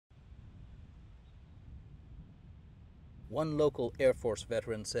One local Air Force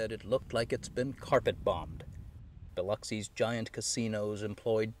veteran said it looked like it's been carpet bombed. Biloxi's giant casinos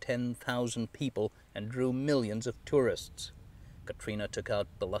employed 10,000 people and drew millions of tourists. Katrina took out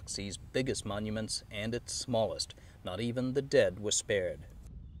Biloxi's biggest monuments and its smallest. Not even the dead were spared.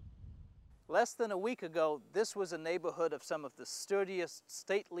 Less than a week ago, this was a neighborhood of some of the sturdiest,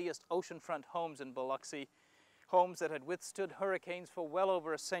 stateliest oceanfront homes in Biloxi, homes that had withstood hurricanes for well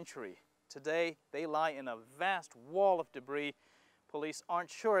over a century. Today, they lie in a vast wall of debris. Police aren't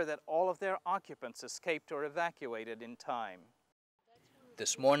sure that all of their occupants escaped or evacuated in time.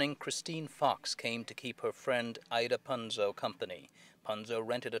 This morning, Christine Fox came to keep her friend Ida Punzo company. Punzo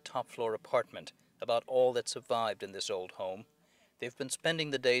rented a top-floor apartment, about all that survived in this old home. They've been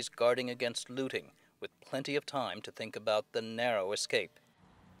spending the days guarding against looting, with plenty of time to think about the narrow escape.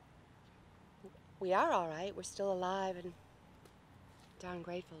 We are all right. We're still alive and darn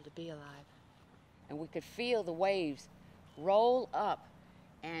grateful to be alive. And we could feel the waves roll up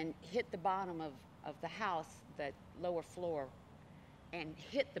and hit the bottom of the house, that lower floor, and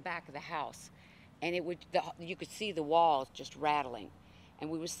hit the back of the house. And you could see the walls just rattling. And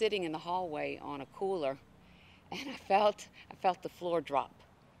we were sitting in the hallway on a cooler, and I felt the floor drop.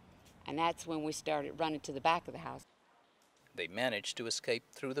 And that's when we started running to the back of the house. They managed to escape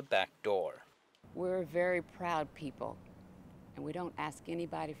through the back door. We're very proud people, and we don't ask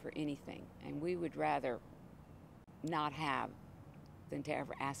anybody for anything. And we would rather not have than to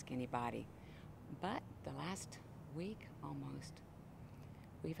ever ask anybody. But the last week, almost,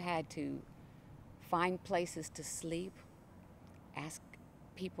 we've had to find places to sleep, ask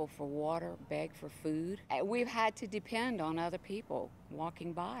people for water, beg for food. We've had to depend on other people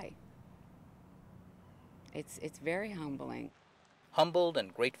walking by. It's very humbling. Humbled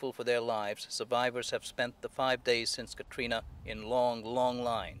and grateful for their lives, survivors have spent the 5 days since Katrina in long, long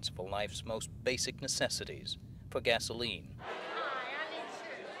lines for life's most basic necessities, for gasoline,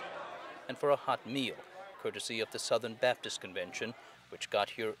 and for a hot meal, courtesy of the Southern Baptist Convention, which got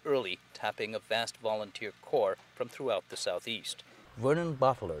here early, tapping a vast volunteer corps from throughout the Southeast. Vernon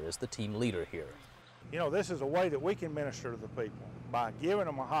Bottler is the team leader here. You know, this is a way that we can minister to the people, by giving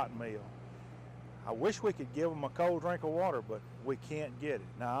them a hot meal. I wish we could give them a cold drink of water, but we can't get it.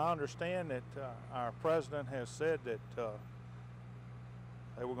 Now, I understand that our president has said that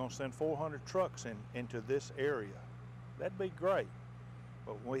they were going to send 400 trucks into this area. That'd be great,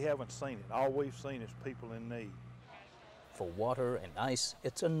 but we haven't seen it. All we've seen is people in need. For water and ice,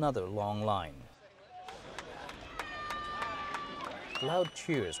 it's another long line. Loud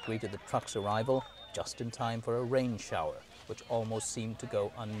cheers greeted the truck's arrival, just in time for a rain shower, which almost seemed to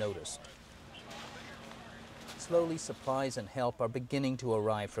go unnoticed. Slowly, supplies and help are beginning to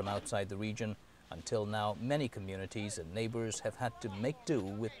arrive from outside the region. Until now, many communities and neighbors have had to make do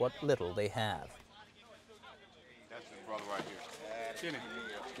with what little they have. That's his brother right here.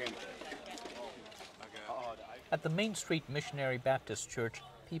 Kenny. At the Main Street Missionary Baptist Church,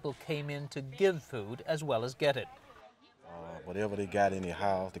 people came in to give food as well as get it. Whatever they got in their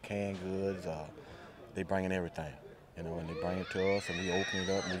house, the canned goods, they bring in everything. You know, and they bring it to us, and we open it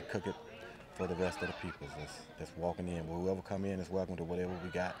up and we cook it for the rest of the people that's walking in. Whoever come in is welcome to whatever we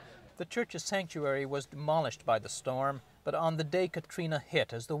got. The church's sanctuary was demolished by the storm, but on the day Katrina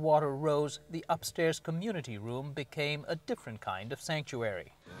hit, as the water rose, the upstairs community room became a different kind of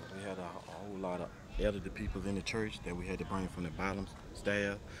sanctuary. We had a whole lot of elderly people in the church that we had to bring from the bottom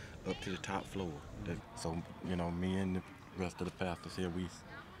staff up to the top floor. So, you know, me and the rest of the pastors here,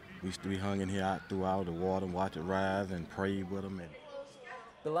 we hung in here out through all the water and watched it rise and prayed with them.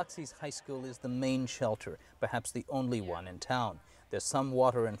 Biloxi's high school is the main shelter, perhaps the only one in town. There's some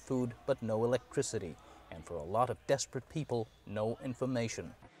water and food, but no electricity. And for a lot of desperate people, no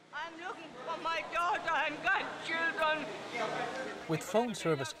information. I'm looking for my daughter and godchildren. With phone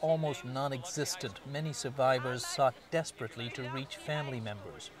service almost non-existent, many survivors sought desperately to reach family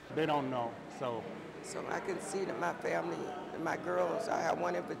members. They don't know, so I can see that my family and my girls, I have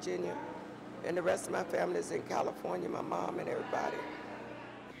one in Virginia, and the rest of my family is in California, my mom and everybody.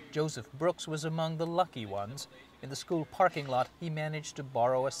 Joseph Brooks was among the lucky ones. In the school parking lot, he managed to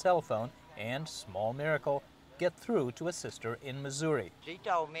borrow a cell phone and, small miracle, get through to a sister in Missouri. She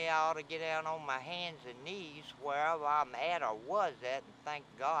told me I ought to get down on my hands and knees wherever I'm at or was at, and thank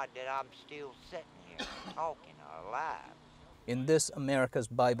God that I'm still sitting here talking or alive. In this America's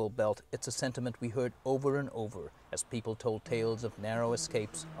Bible Belt, it's a sentiment we heard over and over as people told tales of narrow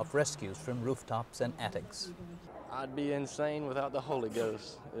escapes, of rescues from rooftops and attics. I'd be insane without the Holy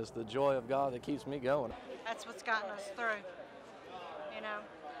Ghost. It's the joy of God that keeps me going. That's what's gotten us through, you know.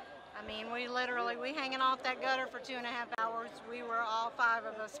 I mean, we hanging off that gutter for 2.5 hours. We were all 5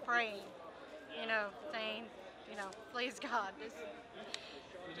 of us praying, you know, saying, you know, please God, just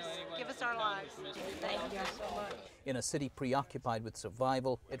give us our lives. Thank you guys so much. In a city preoccupied with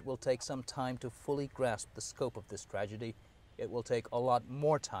survival, it will take some time to fully grasp the scope of this tragedy. It will take a lot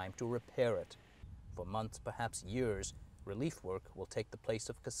more time to repair it. For months, perhaps years, relief work will take the place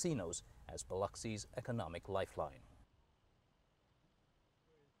of casinos as Biloxi's economic lifeline.